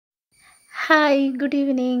Hi good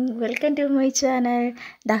evening welcome to my channel.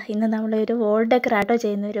 ഇന്ന് നമ്മളൊരു wall decker ആട്ടോ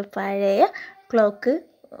ചെയ്യുന്ന ഒരു പഴയ ക്ലോക്ക്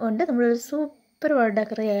കൊണ്ട് നമ്മളൊരു സൂപ്പർ വോൾ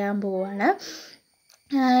ഡെക്കർ ചെയ്യാൻ പോവുകയാണ്.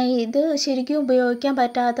 ഇത് ശരിക്കും ഉപയോഗിക്കാൻ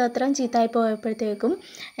പറ്റാത്ത അത്രയും ചീത്തയായി പോയപ്പോഴത്തേക്കും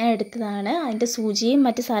ഞാൻ എടുത്തതാണ്. അതിൻ്റെ സൂചിയും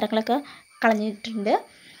മറ്റ് സാധനങ്ങളൊക്കെ കളഞ്ഞിട്ടുണ്ട്.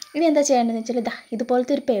 ഇനി എന്താ ചെയ്യേണ്ടതെന്ന് വെച്ചാൽ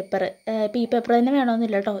ഇതുപോലത്തെ ഒരു പേപ്പർ, ഇപ്പോൾ ഈ പേപ്പർ തന്നെ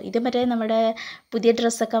വേണമെന്നില്ല കേട്ടോ. ഇത് മറ്റേ നമ്മുടെ പുതിയ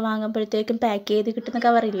ഡ്രസ്സൊക്കെ വാങ്ങുമ്പോഴത്തേക്കും പാക്ക് ചെയ്ത് കിട്ടുന്ന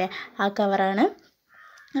കവറില്ലേ, ആ കവറാണ്.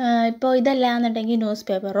 ഇപ്പോൾ ഇതല്ലാന്നുണ്ടെങ്കിൽ ന്യൂസ്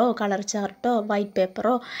പേപ്പറോ കളർ ചാർട്ടോ വൈറ്റ്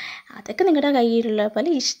പേപ്പറോ അതൊക്കെ നിങ്ങളുടെ കയ്യിലുള്ള പോലെ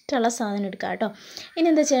ഇഷ്ടമുള്ള സാധനം എടുക്കുക കേട്ടോ. ഇനി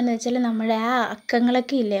എന്താ ചെയ്യേണ്ടതെന്ന് വെച്ചാൽ നമ്മുടെ ആ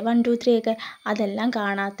അക്കങ്ങളൊക്കെ ഇല്ലേ 1 2 3 ഒക്കെ അതെല്ലാം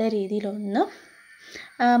കാണാത്ത രീതിയിലൊന്ന്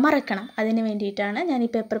മറക്കണം. അതിന് വേണ്ടിയിട്ടാണ് ഞാൻ ഈ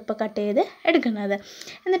പേപ്പർ ഇപ്പോൾ കട്ട് ചെയ്ത് എടുക്കുന്നത്.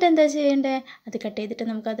 എന്നിട്ട് എന്താ ചെയ്യേണ്ടത്, അത് കട്ട് ചെയ്തിട്ട്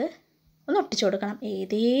നമുക്കത് ഒന്ന് ഒട്ടിച്ചു കൊടുക്കണം.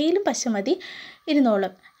 ഏതേലും പശ മതി,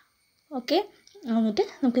 ഇരുന്നോളും. ഓക്കെ, എന്നിട്ട്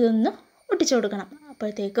നമുക്കിതൊന്ന് ഒട്ടിച്ചു കൊടുക്കണം.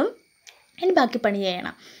 അപ്പോഴത്തേക്കും ഇനി ബാക്കി പണി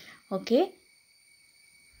ചെയ്യണം. ഓക്കെ,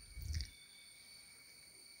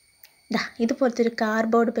 ഇതുപോലത്തെ ഒരു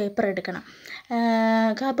കാർഡ്ബോർഡ് പേപ്പർ എടുക്കണം.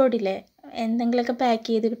 കാർഡ്ബോർഡില്ലേ, എന്തെങ്കിലുമൊക്കെ പാക്ക്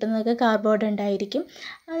ചെയ്ത് കിട്ടുന്നതൊക്കെ കാർഡ്ബോർഡ് ഉണ്ടായിരിക്കും.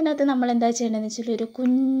 അതിനകത്ത് നമ്മൾ എന്താ ചെയ്യേണ്ടതെന്ന് വെച്ചാൽ ഒരു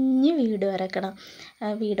കുഞ്ഞ് വീട് വരക്കണം.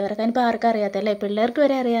 വീട് വരക്കാൻ ഇപ്പോൾ ആർക്കും അറിയാത്തല്ലേ, പിള്ളേർക്ക്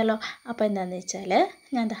വരെ അറിയാമല്ലോ. അപ്പോൾ എന്താണെന്ന് വെച്ചാൽ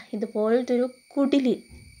ഞാൻ ഇതുപോലത്തെ ഒരു കുടിൽ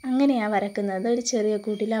അങ്ങനെയാണ് വരക്കുന്നത്. ഒരു ചെറിയ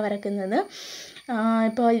കുടിലാണ് വരക്കുന്നത്.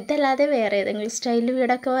 ഇപ്പോൾ ഇതല്ലാതെ വേറെ ഏതെങ്കിലും സ്റ്റൈലിൽ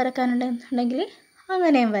വീടൊക്കെ വരക്കാനുണ്ടെന്നുണ്ടെങ്കിൽ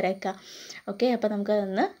അങ്ങനെയും വരയ്ക്കാം. ഓക്കെ, അപ്പോൾ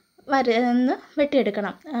നമുക്കതൊന്ന്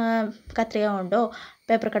വെട്ടിയെടുക്കണം. കത്രിക കൊണ്ടോ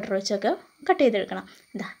പേപ്പർ കട്ടർ വെച്ചൊക്കെ കട്ട് ചെയ്തെടുക്കണം.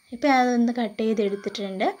 ഇപ്പോൾ അതൊന്ന് കട്ട്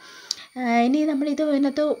ചെയ്തെടുത്തിട്ടുണ്ട്. ഇനി നമ്മളിത്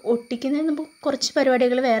ഇതിനകത്ത് ഒട്ടിക്കുന്നതിന് നമുക്ക് കുറച്ച്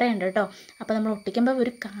പരിപാടികൾ വേറെ ഉണ്ട് കേട്ടോ. അപ്പോൾ നമ്മൾ ഒട്ടിക്കുമ്പോൾ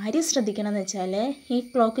ഒരു കാര്യം ശ്രദ്ധിക്കണം എന്ന് വെച്ചാൽ, ഈ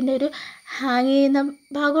ക്ലോക്കിൻ്റെ ഒരു ഹാങ് ചെയ്യുന്ന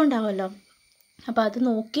ഭാഗം ഉണ്ടാവുമല്ലോ, അപ്പോൾ അത്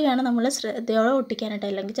നോക്കി വേണം നമ്മൾ ശ്രദ്ധയോടെ ഒട്ടിക്കാനായിട്ട്,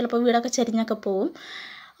 അല്ലെങ്കിൽ ചിലപ്പോൾ വീടൊക്കെ ചരിഞ്ഞൊക്കെ പോവും.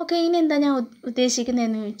 ഓക്കെ, ഇനി എന്താ ഞാൻ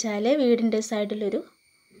ഉദ്ദേശിക്കുന്നതെന്ന് വെച്ചാൽ, വീടിൻ്റെ സൈഡിലൊരു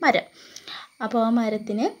മരം. അപ്പോൾ ആ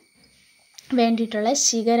മരത്തിന് വേണ്ടിയിട്ടുള്ള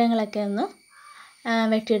ശിഖരങ്ങളൊക്കെ ഒന്ന്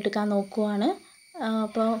വെട്ടിയെടുക്കാൻ നോക്കുവാണ്.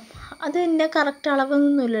 അപ്പോൾ അതിൻ്റെ കറക്റ്റ്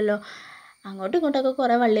അളവൊന്നുമില്ലല്ലോ, അങ്ങോട്ടും ഇങ്ങോട്ടൊക്കെ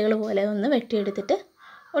കുറേ വള്ളികൾ പോലെ ഒന്ന് വെട്ടിയെടുത്തിട്ട്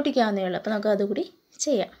ഒട്ടിക്കാവുന്നേ ഉള്ളൂ. അപ്പോൾ നമുക്ക് അതുകൂടി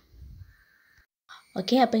ചെയ്യാം.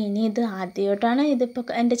 ഓക്കെ, അപ്പോൾ ഇനി ഇത് ആദ്യമായിട്ടാണ് ഇതിപ്പോൾ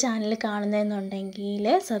എൻ്റെ ചാനൽ കാണുന്നതെന്നുണ്ടെങ്കിൽ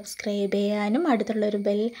സബ്സ്ക്രൈബ് ചെയ്യാനും അടുത്തുള്ളൊരു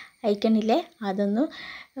ബെൽ ഐക്കണില്ലേ അതൊന്ന്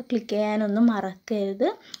ക്ലിക്ക് ചെയ്യാനൊന്നും മറക്കരുത്.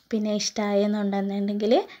 പിന്നെ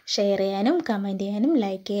ഇഷ്ടമായെന്നുണ്ടെന്നുണ്ടെങ്കിൽ ഷെയർ ചെയ്യാനും കമൻറ്റ് ചെയ്യാനും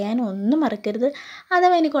ലൈക്ക് ചെയ്യാനും ഒന്നും മറക്കരുത്.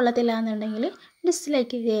 അഥവാ എനിക്ക് കൊള്ളത്തില്ല എന്നുണ്ടെങ്കിൽ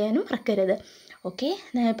ഡിസ്ലൈക്ക് ചെയ്യാനും മറക്കരുത്. ഓക്കെ,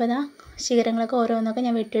 ഇപ്പോൾ ശിഖരങ്ങളൊക്കെ ഓരോന്നൊക്കെ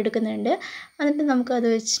ഞാൻ വെട്ടിയെടുക്കുന്നുണ്ട്. എന്നിട്ട് നമുക്കത്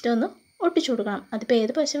വെച്ചിട്ടൊന്ന് ഒട്ടിച്ചു കൊടുക്കണം. അതിപ്പോൾ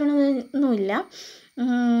ഏത് പശ വേണമെന്നൊന്നുമില്ല,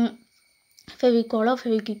 ഫെവിക്കോളോ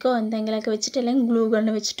ഫെവിക്വിക്കോ എന്തെങ്കിലുമൊക്കെ വെച്ചിട്ട് അല്ലെങ്കിൽ ഗ്ലൂ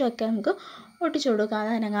ഗണ്ണ് വെച്ചിട്ടൊക്കെ നമുക്ക് ഒട്ടിച്ചു കൊടുക്കാം.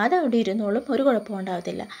 അത് അനങ്ങാതെ അവിടെ ഇരുന്നോളും, ഒരു കുഴപ്പവും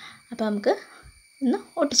ഉണ്ടാകത്തില്ല. അപ്പോൾ നമുക്ക് ഒന്ന്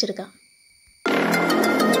ഒട്ടിച്ചെടുക്കാം.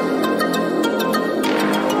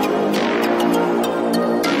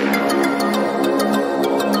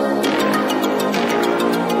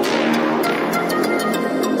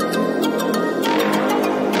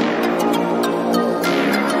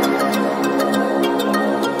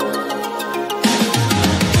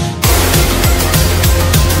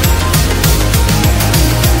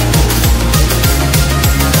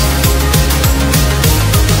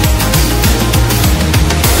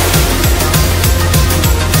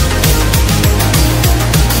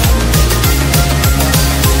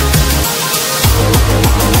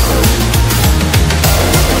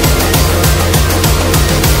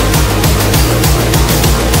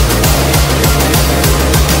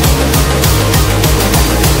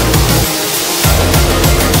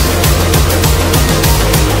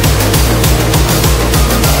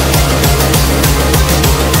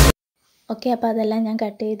 ഓക്കെ, അപ്പോൾ അതെല്ലാം ഞാൻ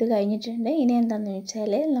കട്ട് ചെയ്ത് കഴിഞ്ഞിട്ടുണ്ട്. ഇനി എന്താണെന്ന്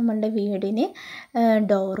വെച്ചാൽ, നമ്മളുടെ വീടിന്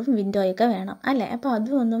ഡോറും വിൻഡോയൊക്കെ വേണം അല്ലേ. അപ്പോൾ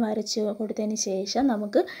അതും ഒന്ന് വരച്ച് കൊടുത്തതിന് ശേഷം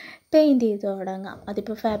നമുക്ക് പെയിൻറ്റ് ചെയ്ത് തുടങ്ങാം.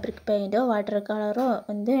 അതിപ്പോൾ ഫാബ്രിക് പെയിൻറ്റോ വാട്ടർ കളറോ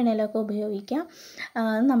എന്ത് വേണേലൊക്കെ ഉപയോഗിക്കാം.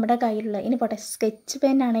 നമ്മുടെ കയ്യിലുള്ള, ഇനി പോട്ടെ സ്കെച്ച്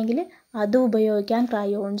പെൻ ആണെങ്കിൽ അതും ഉപയോഗിക്കാം,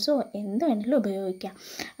 ക്രയോൺസോ എന്ത് വേണമെങ്കിലും ഉപയോഗിക്കാം.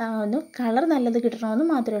 ഒന്ന് കളർ നല്ലത് കിട്ടണമെന്ന്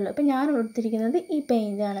മാത്രമേ ഉള്ളൂ. ഇപ്പോൾ ഞാൻ എടുത്തിരിക്കുന്നത് ഈ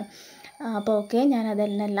പെയിൻറ്റാണ്. അപ്പോൾ ഓക്കെ, ഞാൻ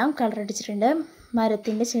അതെല്ലാം കളർ അടിച്ചിട്ടുണ്ട്.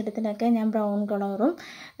 മരത്തിൻ്റെ ചെടത്തിനൊക്കെ ഞാൻ ബ്രൗൺ കളറും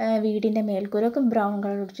വീടിൻ്റെ മേൽക്കൂരൊക്കെ ബ്രൗൺ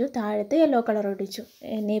കളർ അടിച്ചു, താഴത്ത് യെല്ലോ കളർ അടിച്ചു.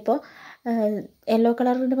 ഇനിയിപ്പോൾ യെല്ലോ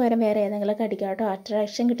കളറിന് പകരം വേറെ ഏതെങ്കിലുമൊക്കെ അടിക്കാം കേട്ടോ.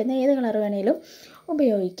 അട്രാക്ഷൻ കിട്ടുന്ന ഏത് കളർ വേണേലും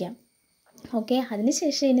ഉപയോഗിക്കാം. ഓക്കെ, അതിന്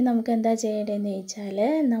ശേഷം ഇനി നമുക്ക് എന്താ ചെയ്യേണ്ടതെന്ന് വെച്ചാൽ,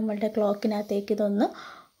 നമ്മളുടെ ക്ലോക്കിനകത്തേക്ക് ഇതൊന്ന്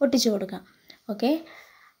ഒട്ടിച്ചു കൊടുക്കാം. ഓക്കെ,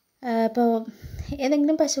 അപ്പോൾ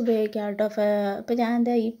ഏതെങ്കിലും പശ ഉപയോഗിക്കാം കേട്ടോ. ഇപ്പോൾ ഞാൻ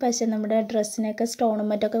ഈ പശ നമ്മുടെ ഡ്രസ്സിനൊക്കെ സ്റ്റോണും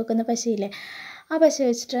മറ്റൊക്കെ വെക്കുന്ന പശയില്ലേ, ആ പശ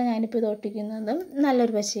വെച്ചിട്ടാണ് ഞാനിപ്പോൾ ഇത് ഒട്ടിക്കുന്നതും.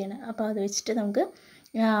 നല്ലൊരു പശയാണ്. അപ്പോൾ അത് വെച്ചിട്ട് നമുക്ക്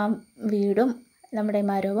വീടും നമ്മുടെ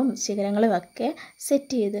മരവും ശിഖരങ്ങളും ഒക്കെ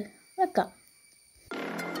സെറ്റ് ചെയ്ത് വെക്കാം.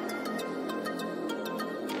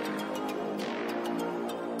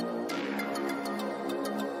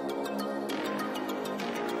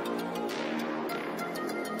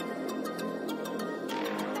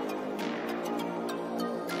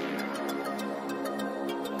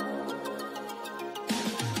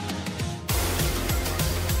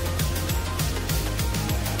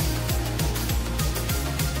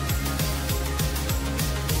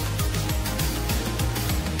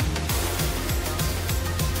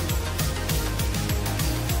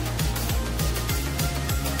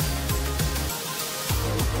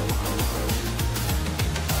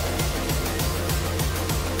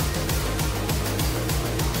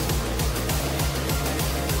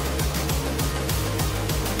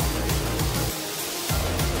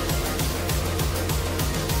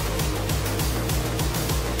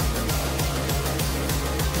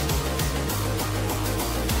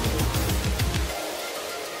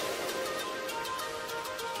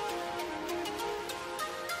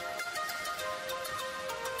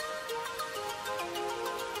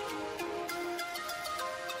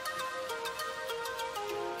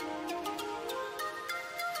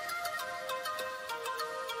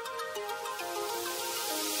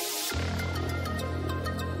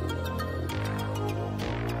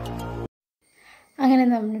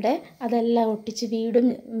 അങ്ങനെ നമ്മുടെ അതെല്ലാം ഒട്ടിച്ച് വീടും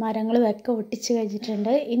മരങ്ങളും ഒക്കെ ഒട്ടിച്ച്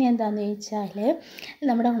കഴിഞ്ഞിട്ടുണ്ട്. ഇനി എന്താണെന്ന് ചോദിച്ചാൽ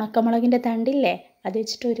നമ്മുടെ ഉണക്കമുളകിൻ്റെ തണ്ടില്ലേ, അത്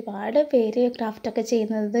വെച്ചിട്ട് ഒരുപാട് പേര് ക്രാഫ്റ്റൊക്കെ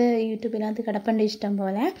ചെയ്യുന്നത് യൂട്യൂബിനകത്ത് കിടപ്പുണ്ട് ഇഷ്ടം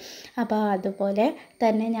പോലെ. അപ്പോൾ അതുപോലെ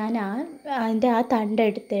തന്നെ ഞാൻ അതിൻ്റെ ആ തണ്ട്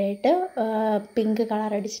എടുത്തിട്ട് പിങ്ക്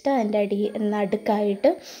കളർ അടിച്ചിട്ട് അതിൻ്റെ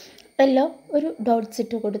നടുക്കായിട്ട് എല്ലാം ഒരു ഡോട്ട്സ്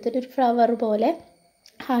ഇട്ട് കൊടുത്തിട്ട് ഒരു ഫ്ലവർ പോലെ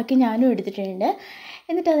ആക്കി ഞാനും എടുത്തിട്ടുണ്ട്.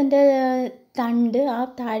 എന്നിട്ട് അതിൻ്റെ തണ്ട്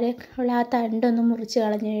താഴെ ഉള്ള ആ തണ്ടൊന്ന് മുറിച്ച്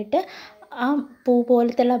കളഞ്ഞിട്ട് ആ പൂ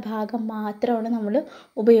പോലത്തുള്ള ഭാഗം മാത്രമാണ് നമ്മൾ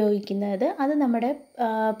ഉപയോഗിക്കുന്നത്. അത് നമ്മുടെ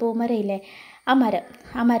പൂമരയില്ലേ,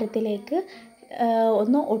 ആ മരത്തിലേക്ക്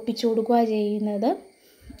ഒന്ന് ഒട്ടിച്ചു കൊടുക്കുക ചെയ്യുന്നത്.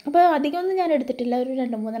 അപ്പോൾ അധികമൊന്നും ഞാൻ എടുത്തിട്ടില്ല, ഒരു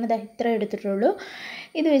 2-3 ഇത്ര എടുത്തിട്ടുള്ളൂ.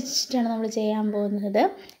 ഇത് വെച്ചിട്ടാണ് നമ്മൾ ചെയ്യാൻ പോകുന്നത്.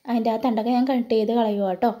 അതിൻ്റെ ആ തണ്ടൊക്കെ ഞാൻ കട്ട് ചെയ്ത് കളയുക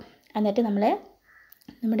കേട്ടോ. എന്നിട്ട്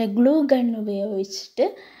നമ്മുടെ ഗ്ലൂ ഗൺ ഉപയോഗിച്ചിട്ട്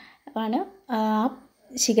ആണ് ആ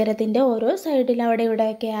ശിഖരത്തിൻ്റെ ഓരോ സൈഡിൽ അവിടെ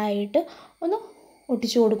ഇവിടെയൊക്കെ ആയിട്ട് ഒന്ന്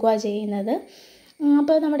ഒട്ടിച്ചു കൊടുക്കുക ചെയ്യുന്നത്.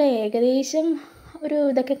 അപ്പോൾ നമ്മുടെ ഏകദേശം ഒരു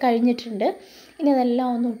ഇതൊക്കെ കഴിഞ്ഞിട്ടുണ്ട്. ഇനി അതെല്ലാം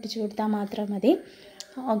ഒന്ന് ഒട്ടിച്ചു കൊടുത്താൽ മാത്രം മതി.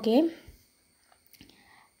 ഓക്കെ,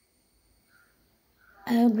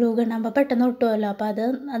 ഗ്ലൂ ഗണ്ണാകുമ്പോൾ പെട്ടെന്ന് ഒട്ടുമല്ലോ. അപ്പോൾ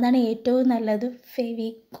അതാണ് ഏറ്റവും നല്ലത്.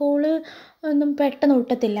 ഫെവിക്കോള് ഒന്നും പെട്ടെന്ന്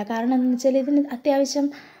ഒട്ടത്തില്ല. കാരണം എന്താണെന്ന് വെച്ചാൽ ഇതിന് അത്യാവശ്യം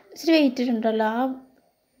ഇച്ചിരി വെയിറ്റ് ഉണ്ടല്ലോ,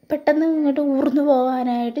 പെട്ടെന്ന് ഇങ്ങോട്ട് ഊർന്നു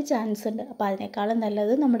പോകാനായിട്ട് ചാൻസ് ഉണ്ട്. അപ്പോൾ അതിനേക്കാളും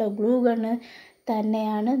നല്ലത് നമ്മുടെ ഗ്ലൂ ഗണ്ണ്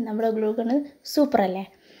തന്നെയാണ്. നമ്മുടെ ഗ്ലൂ ഗണ്ണ് സൂപ്പറല്ലേ.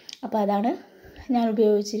 അപ്പോൾ അതാണ് ഞാൻ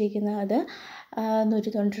ഉപയോഗിച്ചിരിക്കുന്നത്.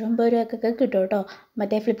 199 രൂപയ്ക്കൊക്കെ കിട്ടും കേട്ടോ.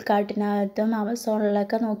 മറ്റേ ഫ്ലിപ്കാർട്ടിനകത്തും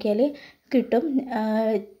ആമസോണിലൊക്കെ നോക്കിയാൽ കിട്ടും.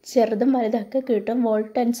 ചെറുതും വലുതൊക്കെ കിട്ടും,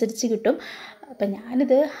 വോൾട്ട് അനുസരിച്ച് കിട്ടും. അപ്പം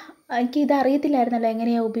എനിക്കിത് അറിയത്തില്ലായിരുന്നല്ലോ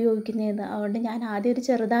എങ്ങനെയാണ് ഉപയോഗിക്കുന്നതെന്ന്. അതുകൊണ്ട് ഞാൻ ആദ്യം ഒരു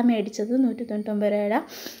ചെറുതാണ് മേടിച്ചത്, 199 രൂപയുടെ.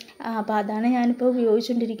 അപ്പോൾ അതാണ് ഞാനിപ്പോൾ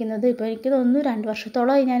ഉപയോഗിച്ചുകൊണ്ടിരിക്കുന്നത്. ഇപ്പോൾ എനിക്ക് തോന്നുന്നു 2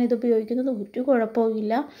 വർഷത്തോളമായി ഞാനിത് ഉപയോഗിക്കുന്നത്. ഒരു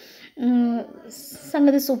കുഴപ്പവുമില്ല,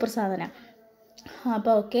 സംഗതി സൂപ്പർ സാധനമാണ്.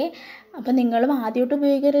 അപ്പോൾ ഓക്കെ, അപ്പോൾ നിങ്ങളും ആദ്യമായിട്ട്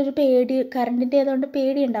ഉപയോഗിക്കുന്ന പേടി, കറണ്ടിൻ്റെ ആയതുകൊണ്ട്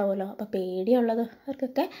പേടി ഉണ്ടാവുമല്ലോ. അപ്പോൾ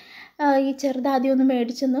പേടിയുള്ളവർക്കൊക്കെ ഈ ചെറുതാദ്യം ഒന്ന്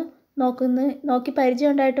മേടിച്ചൊന്ന് നോക്കി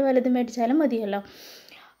പരിചയം ഉണ്ടായിട്ട് വലുത് മേടിച്ചാലും മതിയല്ലോ.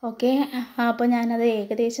 ഓക്കെ, അപ്പോൾ ഞാനത്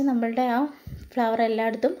ഏകദേശം നമ്മളുടെ ആ ഫ്ലവർ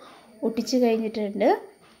എല്ലായിടത്തും ഒട്ടിച്ച് കഴിഞ്ഞിട്ടുണ്ട്.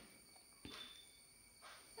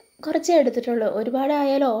 കുറച്ചേ എടുത്തിട്ടുള്ളൂ,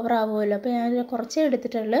 ഒരുപാടായാലും ഓവറാവുമല്ലോ. അപ്പോൾ ഞാൻ കുറച്ചേ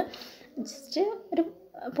എടുത്തിട്ടുള്ളൂ, ജസ്റ്റ് ഒരു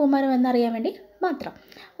പൂമരം എന്നറിയാൻ വേണ്ടി മാത്രം.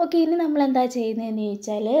 ഓക്കെ, ഇനി നമ്മളെന്താ ചെയ്യുന്നതെന്ന്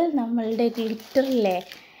ചോദിച്ചാൽ നമ്മളുടെ ഗ്ലിറ്ററില്ലേ,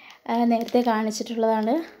 നേരത്തെ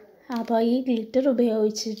കാണിച്ചിട്ടുള്ളതാണ്. അപ്പോൾ ഈ ഗ്ലിറ്റർ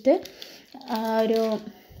ഉപയോഗിച്ചിട്ട് ഒരു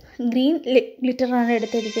ഗ്രീൻ ഗ്ലിറ്ററാണ്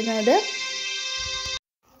എടുത്തിരിക്കുന്നത്.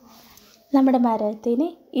 നമ്മുടെ മരത്തിന്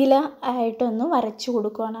ഇല ആയിട്ടൊന്ന് വരച്ചു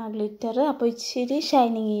കൊടുക്കുകയാണ് ആ ഗ്ലിറ്റർ. അപ്പോൾ ഇച്ചിരി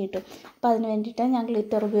ഷൈനിങ് കിട്ടും. അപ്പോൾ അതിന് വേണ്ടിയിട്ടാണ് ഞാൻ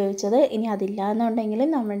ഗ്ലിറ്റർ ഉപയോഗിച്ചത്. ഇനി അതില്ല എന്നുണ്ടെങ്കിൽ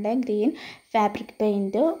നമ്മുടെ ഗ്രീൻ ഫാബ്രിക്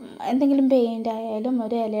പെയിൻറ്റ്, എന്തെങ്കിലും പെയിൻ്റ് ആയാലും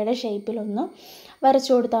ഒരു ഇലയുടെ ഷേപ്പിലൊന്ന്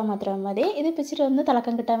വരച്ചു കൊടുത്താൽ മാത്രം മതി. ഇതിപ്പോൾ ഇച്ചിരി ഒന്ന്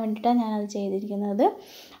തിളക്കം കിട്ടാൻ വേണ്ടിയിട്ടാണ് ഞാനത് ചെയ്തിരിക്കുന്നത്.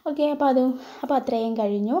 ഓക്കെ, അപ്പോൾ അത്രയും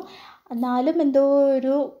കഴിഞ്ഞു. എന്നാലും എന്തോ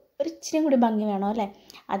ഒരു ഇച്ചിരി കൂടി ഭംഗി വേണം അല്ലേ.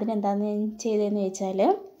 അതിനെന്താണെന്ന് ഞാൻ ചെയ്തതെന്ന് ചോദിച്ചാൽ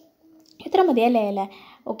ഇത്ര മതിയല്ലേ.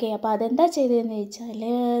 ഓക്കെ, അപ്പോൾ അതെന്താ ചെയ്തതെന്ന് ചോദിച്ചാൽ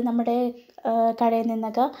നമ്മുടെ കടയിൽ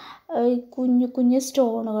നിന്നൊക്കെ കുഞ്ഞു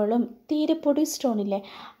സ്റ്റോണുകളും തീരെ പൊടി സ്റ്റോണില്ലേ,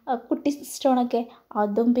 കുട്ടി സ്റ്റോണൊക്കെ,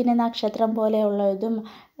 അതും പിന്നെ നക്ഷത്രം പോലെയുള്ളതും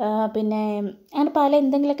പിന്നെ അങ്ങനെ പല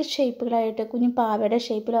എന്തെങ്കിലുമൊക്കെ ഷേപ്പുകളായിട്ട് കുഞ്ഞു പാവയുടെ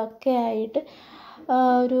ഷേപ്പിലൊക്കെ ആയിട്ട്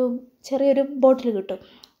ഒരു ചെറിയൊരു ബോട്ടിൽ കിട്ടും.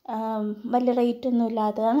 വലിയ റേറ്റൊന്നും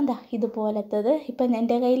ഇല്ലാത്തതാണ് ഇതുപോലത്തത്. ഇപ്പം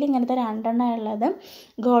എൻ്റെ കയ്യിൽ ഇങ്ങനത്തെ 2 ഉള്ളത്,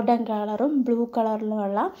 ഗോൾഡൻ കളറും ബ്ലൂ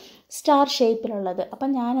കളറിലുമുള്ള സ്റ്റാർ ഷേപ്പിലുള്ളത്. അപ്പം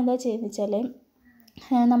ഞാനെന്താ ചെയ്യുന്നത് വെച്ചാൽ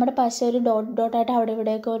നമ്മുടെ പശ ഒരു ഡോട്ടായിട്ട് അവിടെ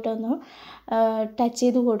ഇവിടെയൊക്കെ ഒന്ന് ടച്ച്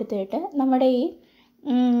ചെയ്ത് കൊടുത്തിട്ട് നമ്മുടെ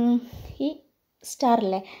ഈ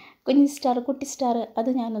സ്റ്റാറില്ലേ, കുട്ടി സ്റ്റാർ,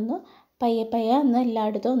 അത് ഞാനൊന്ന് പയ്യെ ഒന്ന്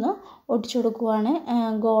എല്ലായിടത്തും ഒന്ന് ഒട്ടിച്ചു കൊടുക്കുവാണ്.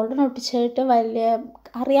 ഗോൾഡൻ ഒട്ടിച്ചിട്ട് വലിയ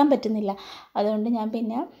അറിയാൻ പറ്റുന്നില്ല. അതുകൊണ്ട് ഞാൻ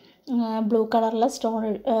പിന്നെ ബ്ലൂ കളറിലെ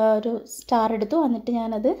ഒരു സ്റ്റാർ എടുത്തു. എന്നിട്ട്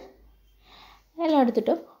ഞാനത്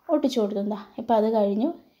എല്ലായിടത്തിട്ടും ഒട്ടിച്ചു കൊടുത്തു. ഇപ്പോൾ അത് കഴിഞ്ഞു.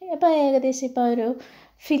 ഇപ്പോൾ ഏകദേശം ഇപ്പോൾ ഒരു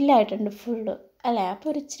ഫില്ലായിട്ടുണ്ട് ഫുള്ള് അല്ലേ. അപ്പോൾ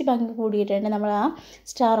ഒരു ഇച്ചിരി ഭംഗി കൂടിയിട്ടുണ്ട് നമ്മൾ ആ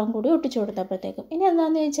സ്റ്റാറും കൂടി ഒട്ടിച്ചു കൊടുത്തപ്പോഴത്തേക്കും. ഇനി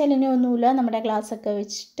എന്താണെന്ന് ചോദിച്ചാൽ ഇനി ഒന്നുമില്ല, നമ്മുടെ ഗ്ലാസ്സൊക്കെ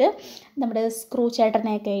വെച്ചിട്ട് നമ്മുടെ സ്ക്രൂ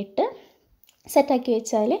ചേട്ടനെയൊക്കെ ഇട്ട് സെറ്റാക്കി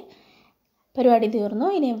വെച്ചാൽ പരിപാടി തീർന്നു.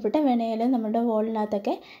 ഇനി എവിടെ വേണേലും നമ്മുടെ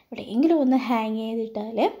വോളിനകത്തൊക്കെ എവിടെയെങ്കിലും ഒന്ന് ഹാങ്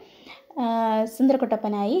ചെയ്തിട്ടാൽ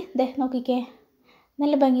സുന്ദരക്കുട്ടപ്പനായി. നോക്കിക്കേ,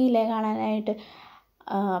 നല്ല ഭംഗിയില്ലേ കാണാനായിട്ട്.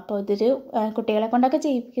 അപ്പോൾ ഇതൊരു കുട്ടികളെ കൊണ്ടൊക്കെ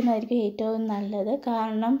ചെയ്യിപ്പിക്കുന്നതായിരിക്കും ഏറ്റവും നല്ലത്.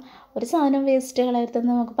 കാരണം ഒരു സാധനം വേസ്റ്റ്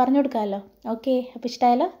കളയരുതെന്ന് നമുക്ക് പറഞ്ഞു കൊടുക്കാമല്ലോ. ഓക്കെ, അപ്പോൾ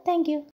ഇഷ്ടമായല്ലോ. Thank you.